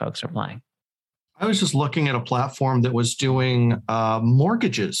many other folks are playing. I was just looking at a platform that was doing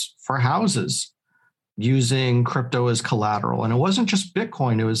mortgages for houses using crypto as collateral. And it wasn't just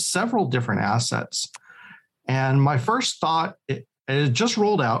Bitcoin, it was several different assets. And my first thought, it just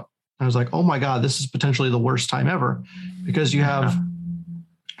rolled out. I was like, oh my God, this is potentially the worst time ever, because you have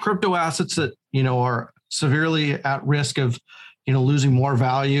crypto assets that, are severely at risk of losing more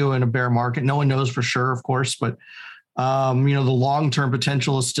value in a bear market. No one knows for sure, of course, but the long-term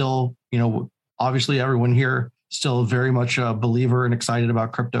potential is still, obviously everyone here still very much a believer and excited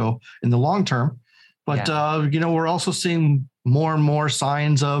about crypto in the long term. But, we're also seeing more and more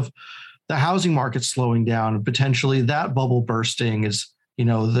signs of the housing market slowing down and potentially that bubble bursting as,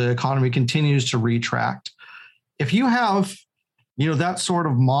 the economy continues to retract. If you have, that sort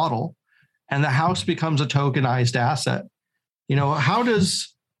of model and the house becomes a tokenized asset,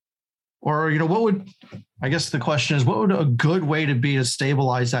 what would, I guess the question is, what would a good way to be to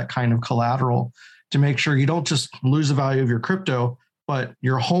stabilize that kind of collateral to make sure you don't just lose the value of your crypto, but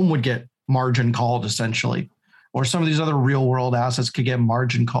your home would get margin called essentially, or some of these other real world assets could get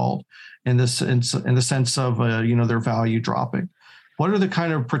margin called in the sense of, their value dropping. What are the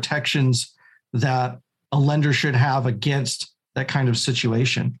kind of protections that a lender should have against that kind of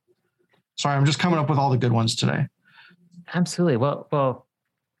situation? Sorry, I'm just coming up with all the good ones today. Absolutely. Well,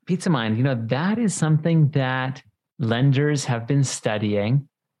 Pizza Mind, that is something that lenders have been studying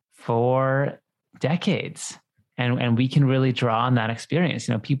for decades. And we can really draw on that experience.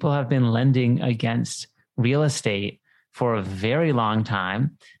 People have been lending against real estate for a very long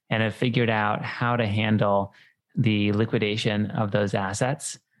time and have figured out how to handle the liquidation of those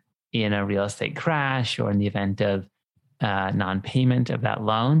assets in a real estate crash or in the event of non-payment of that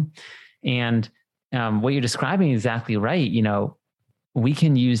loan. And what you're describing is exactly right. We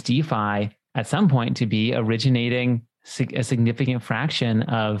can use DeFi at some point to be originating a significant fraction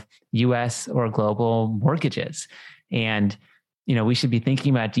of US or global mortgages. And, we should be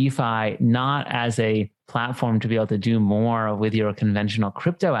thinking about DeFi not as a platform to be able to do more with your conventional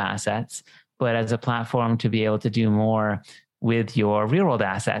crypto assets, but as a platform to be able to do more with your real world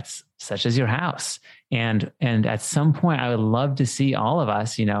assets, such as your house. And at some point, I would love to see all of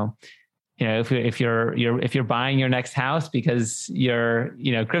us, if you're buying your next house because your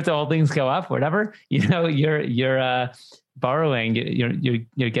crypto holdings go up, whatever, you're borrowing,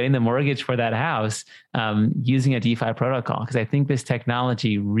 you're getting the mortgage for that house using a DeFi protocol, because I think this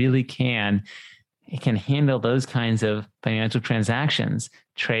technology really can handle those kinds of financial transactions,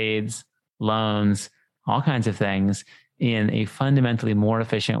 trades, loans, all kinds of things in a fundamentally more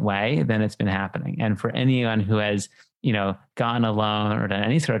efficient way than it's been happening. And for anyone who has gotten a loan or done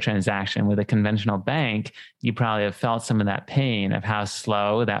any sort of transaction with a conventional bank, you probably have felt some of that pain of how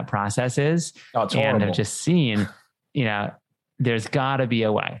slow that process is. Oh, it's and horrible. have just seen, there's got to be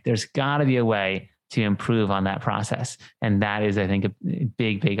a way. There's got to be a way to improve on that process. And that is, I think, a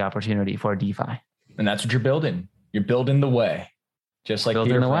big, big opportunity for DeFi. And that's what you're building. You're building the way, just like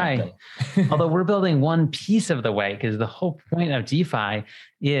building Peter the way. Although we're building one piece of the way, because the whole point of DeFi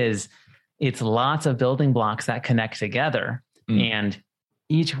is it's lots of building blocks that connect together. And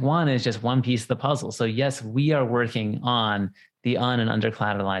each one is just one piece of the puzzle. So yes, we are working on the un and under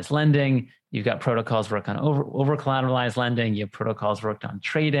collateralized lending. You've got protocols work on over collateralized lending. You have protocols worked on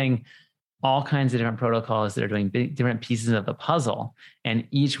trading, all kinds of different protocols that are doing different pieces of the puzzle. And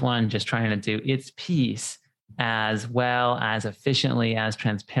each one just trying to do its piece as well, as efficiently, as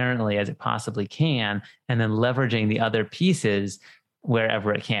transparently as it possibly can, and then leveraging the other pieces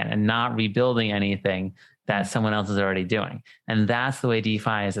wherever it can and not rebuilding anything that someone else is already doing. And that's the way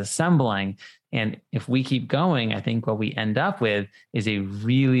DeFi is assembling. And if we keep going, I think what we end up with is a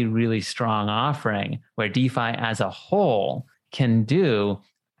really, really strong offering where DeFi as a whole can do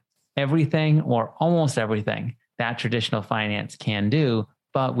everything or almost everything that traditional finance can do,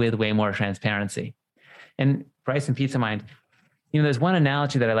 but with way more transparency. And Bryce and Pizza Mind, there's one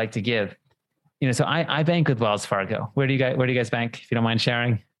analogy that I like to give. So I bank with Wells Fargo. Where do you guys bank, if you don't mind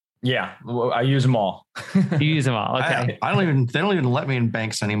sharing? Yeah, I use them all. You use them all. Okay. They don't even let me in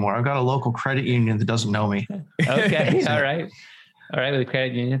banks anymore. I've got a local credit union that doesn't know me. Okay. All right. With a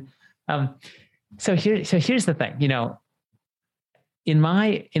credit union. So here's the thing, in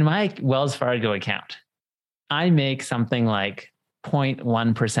my Wells Fargo account, I make something like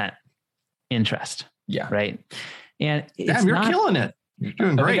 0.1% interest. Yeah. Right. And you're killing it. You're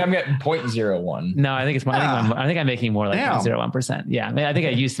doing great. I think I'm getting 0.01. No, I think I think I'm making more like 0.01%. Yeah. I think I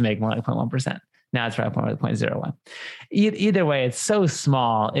used to make more like 0.1%. Now it's probably 0.01. Either way, it's so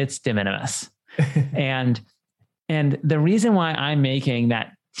small, it's de minimis. and the reason why I'm making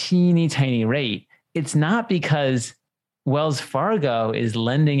that teeny tiny rate, it's not because Wells Fargo is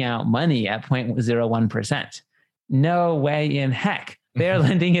lending out money at 0.01%. No way in heck. They're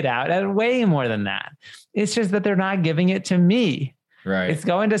lending it out at way more than that. It's just that they're not giving it to me. Right. It's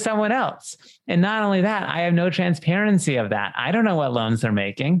going to someone else. And not only that, I have no transparency of that. I don't know what loans they're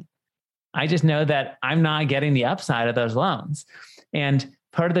making. I just know that I'm not getting the upside of those loans. And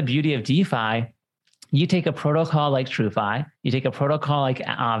part of the beauty of DeFi You take a protocol like TrueFi, you take a protocol like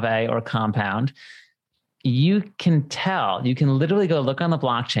Aave or Compound, you can literally go look on the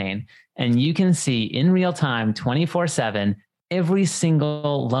blockchain and you can see in real time, 24/7, every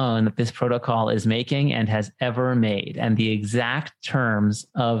single loan that this protocol is making and has ever made and the exact terms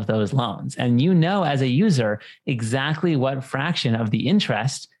of those loans. And you know, as a user, exactly what fraction of the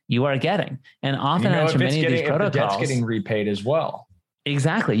interest you are getting. And oftentimes for many of these protocols, the debt's getting repaid as well.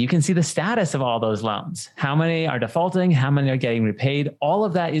 Exactly. You can see the status of all those loans. How many are defaulting? How many are getting repaid? All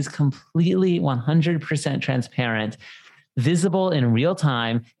of that is completely 100% transparent, visible in real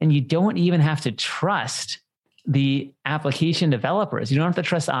time. And you don't even have to trust the application developers. You don't have to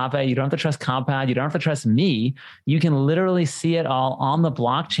trust Aave. You don't have to trust Compound. You don't have to trust me. You can literally see it all on the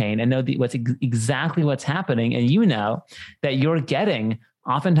blockchain and know exactly what's happening. And you know that you're getting,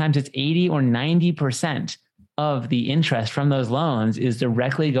 oftentimes it's 80 or 90% of the interest from those loans is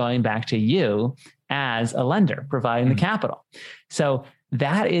directly going back to you as a lender, providing the capital. So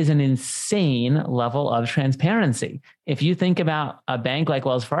that is an insane level of transparency. If you think about a bank like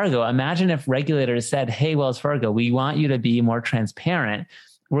Wells Fargo, imagine if regulators said, hey, Wells Fargo, we want you to be more transparent.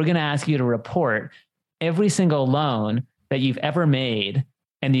 We're going to ask you to report every single loan that you've ever made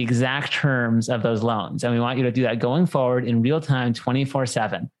and the exact terms of those loans. And we want you to do that going forward in real time,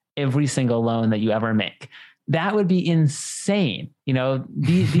 24/7, every single loan that you ever make. That would be insane. You know,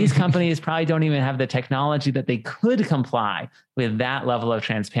 these companies probably don't even have the technology that they could comply with that level of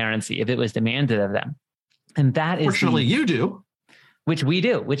transparency if it was demanded of them. And that is fortunately you do, which we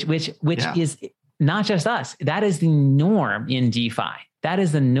do, which is not just us. That is the norm in DeFi. That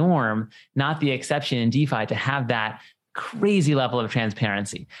is the norm, not the exception in DeFi, to have that crazy level of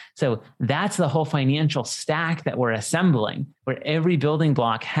transparency. So that's the whole financial stack that we're assembling, where every building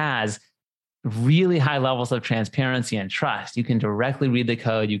block has really high levels of transparency and trust. You can directly read the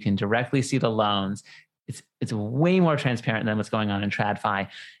code. You can directly see the loans. It's way more transparent than what's going on in TradFi.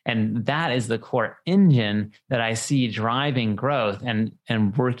 And that is the core engine that I see driving growth and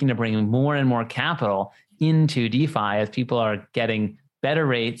working to bring more and more capital into DeFi as people are getting better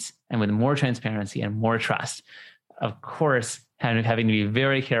rates and with more transparency and more trust. Of course, having to be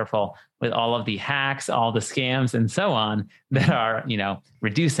very careful with all of the hacks, all the scams and so on that are,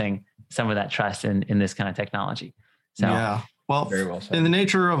 reducing some of that trust in this kind of technology. So, yeah. Well, very well said. In the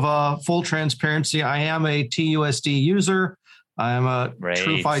nature of full transparency, I am a TUSD user. I am a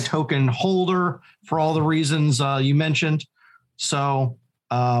TrueFi token holder for all the reasons you mentioned. So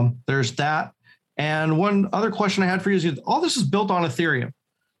there's that. And one other question I had for you is, all this is built on Ethereum,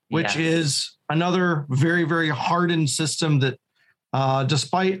 which is another very, very hardened system that,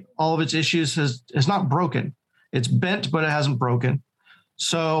 despite all of its issues, is not broken. It's bent, but it hasn't broken.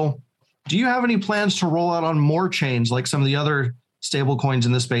 So do you have any plans to roll out on more chains like some of the other stable coins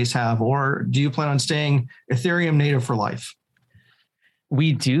in the space have, or do you plan on staying Ethereum native for life?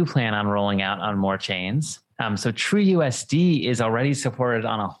 We do plan on rolling out on more chains. So TrueUSD is already supported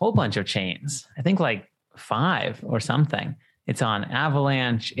on a whole bunch of chains. I think like 5 or something. It's on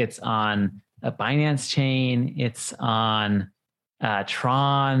Avalanche. It's on a Binance chain. It's on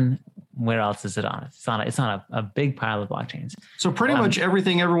Tron. Where else is it on? It's on a big pile of blockchains. So pretty much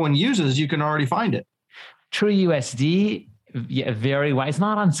everything everyone uses, you can already find it. TrueUSD, very wide. It's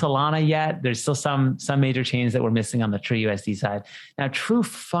not on Solana yet. There's still some major chains that we're missing on the TrueUSD side. Now,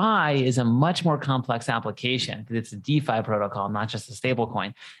 TrueFi is a much more complex application because it's a DeFi protocol, not just a stable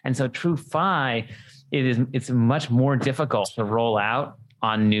coin. And so TrueFi, it's much more difficult to roll out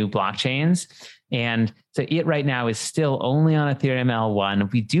on new blockchains. And so it right now is still only on Ethereum L1.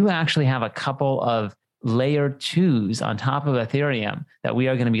 We do actually have a couple of layer 2s on top of Ethereum that we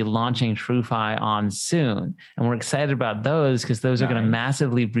are going to be launching TrueFi on soon. And we're excited about those because those are going to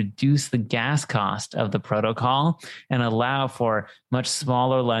massively reduce the gas cost of the protocol and allow for much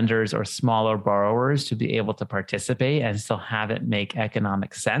smaller lenders or smaller borrowers to be able to participate and still have it make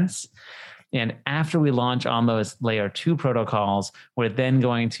economic sense. And after we launch on those layer 2 protocols, we're then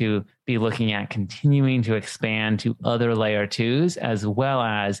going to be looking at continuing to expand to other layer 2s, as well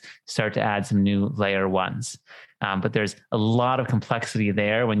as start to add some new layer 1s. But there's a lot of complexity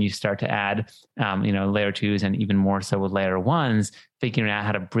there when you start to add, layer 2s and even more so with layer 1s, figuring out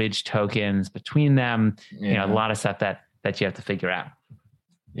how to bridge tokens between them. A lot of stuff that you have to figure out.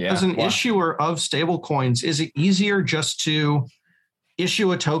 Yeah. As an issuer of stable coins, is it easier just to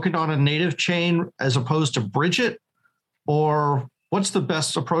issue a token on a native chain as opposed to bridge it? Or what's the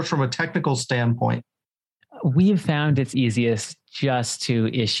best approach from a technical standpoint? We've found it's easiest just to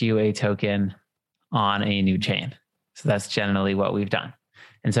issue a token on a new chain. So that's generally what we've done.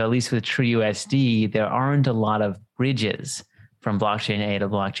 And so at least with TrueUSD, there aren't a lot of bridges from blockchain A to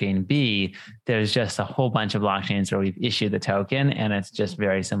blockchain B, there's just a whole bunch of blockchains where we've issued the token, and it's just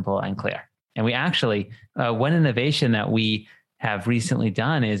very simple and clear. And we actually, one innovation that we have recently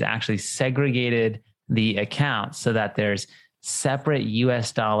done is actually segregated the accounts so that there's separate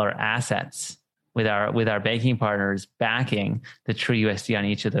US dollar assets with our banking partners backing the TrueUSD on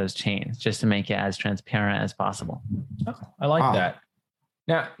each of those chains, just to make it as transparent as possible. Oh, I like that.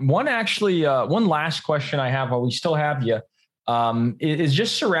 Now, one last question I have while we still have you is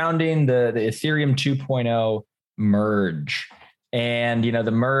just surrounding the Ethereum 2.0 merge. And,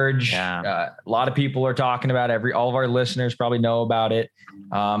 the merge, a lot of people are talking about all of our listeners probably know about it.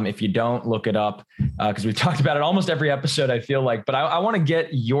 If you don't, look it up because we've talked about it almost every episode, I feel like. But I want to get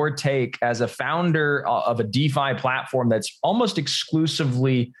your take as a founder of a DeFi platform that's almost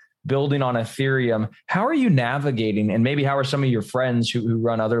exclusively building on Ethereum. How are you navigating, and maybe how are some of your friends who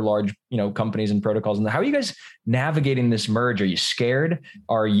run other large, companies and protocols, and how are you guys navigating this merge? Are you scared?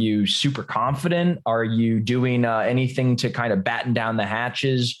 Are you super confident? Are you doing anything to kind of batten down the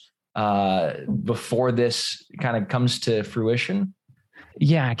hatches before this kind of comes to fruition?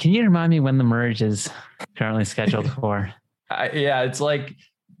 Yeah. Can you remind me when the merge is currently scheduled for? It's like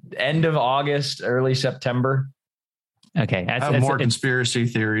end of August, early September. Okay. I have more conspiracy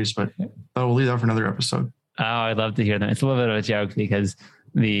theories, but we'll leave that for another episode. Oh, I'd love to hear them. It's a little bit of a joke because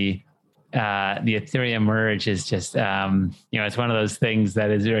the Ethereum merge is just, it's one of those things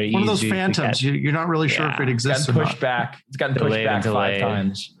that is very easy. One of those phantoms. You're not really sure if it exists or not. It's gotten pushed back 5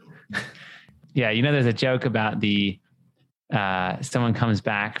 times. Yeah. There's a joke about someone comes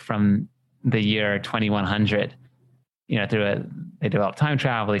back from the year 2100, they develop time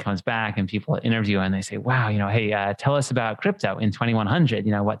travel, he comes back and people interview and they say, wow, hey, tell us about crypto in 2100,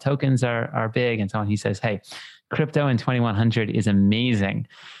 what tokens are big and so on. He says, hey, crypto in 2100 is amazing.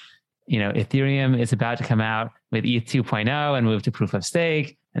 Ethereum is about to come out with ETH 2.0 and move to proof of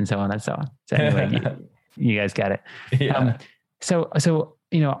stake and so on and so on. So anyway, you guys got it. Yeah. So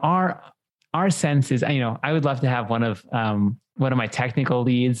our sense is, I would love to have one of my technical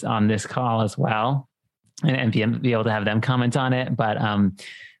leads on this call as well. And be able to have them comment on it. But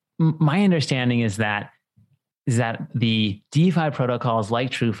my understanding is that the DeFi protocols like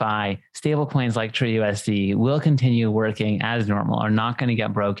TrueFi, stablecoins like TrueUSD will continue working as normal, are not going to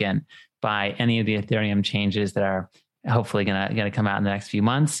get broken by any of the Ethereum changes that are hopefully going to come out in the next few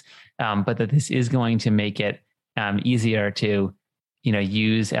months. But that this is going to make it easier to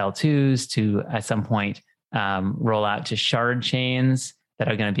use L2s to at some point roll out to shard chains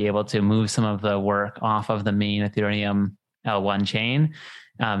that are going to be able to move some of the work off of the main Ethereum L1 chain.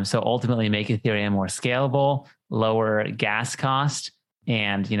 So ultimately make Ethereum more scalable, lower gas cost,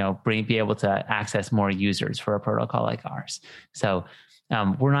 and be able to access more users for a protocol like ours. So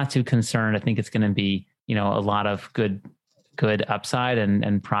we're not too concerned. I think it's going to be a lot of good upside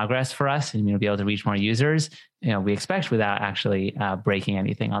and progress for us, and be able to reach more users. We expect without actually breaking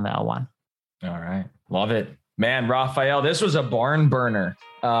anything on the L1. All right, love it. Man, Raphael, this was a barn burner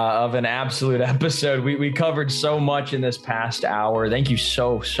of an absolute episode. We covered so much in this past hour. Thank you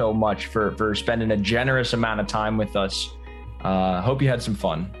so much for spending a generous amount of time with us. Hope you had some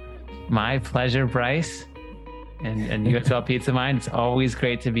fun. My pleasure, Bryce. And UXL Pizza Mind. It's always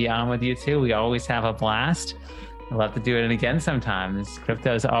great to be on with you too. We always have a blast. I'd love to do it again sometime. This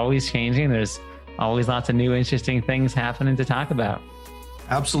crypto is always changing. There's always lots of new, interesting things happening to talk about.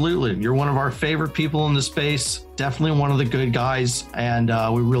 Absolutely. You're one of our favorite people in the space. Definitely one of the good guys. And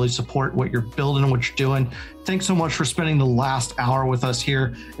we really support what you're building and what you're doing. Thanks so much for spending the last hour with us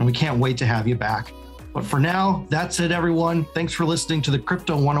here. And we can't wait to have you back. But for now, that's it, everyone. Thanks for listening to the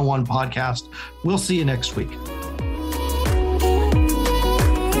Crypto 101 podcast. We'll see you next week.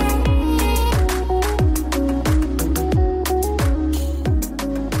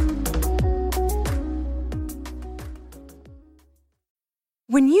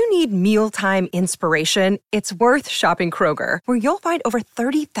 When you need mealtime inspiration, it's worth shopping Kroger, where you'll find over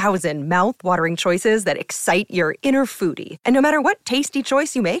 30,000 mouth-watering choices that excite your inner foodie. And no matter what tasty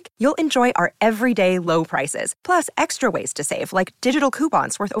choice you make, you'll enjoy our everyday low prices, plus extra ways to save, like digital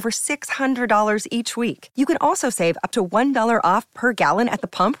coupons worth over $600 each week. You can also save up to $1 off per gallon at the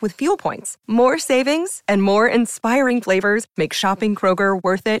pump with fuel points. More savings and more inspiring flavors make shopping Kroger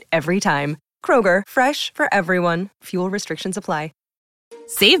worth it every time. Kroger, fresh for everyone. Fuel restrictions apply.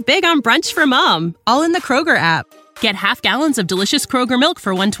 Save big on brunch for mom, all in the Kroger app. Get half gallons of delicious Kroger milk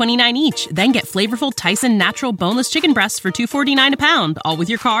for $1.29 each. Then get flavorful Tyson natural boneless chicken breasts for $2.49 a pound, all with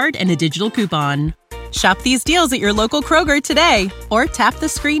your card and a digital coupon. Shop these deals at your local Kroger today, or tap the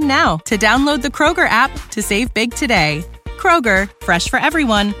screen now to download the Kroger app to save big today. Kroger, fresh for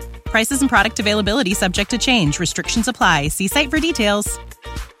everyone. Prices and product availability subject to change. Restrictions apply. See site for details.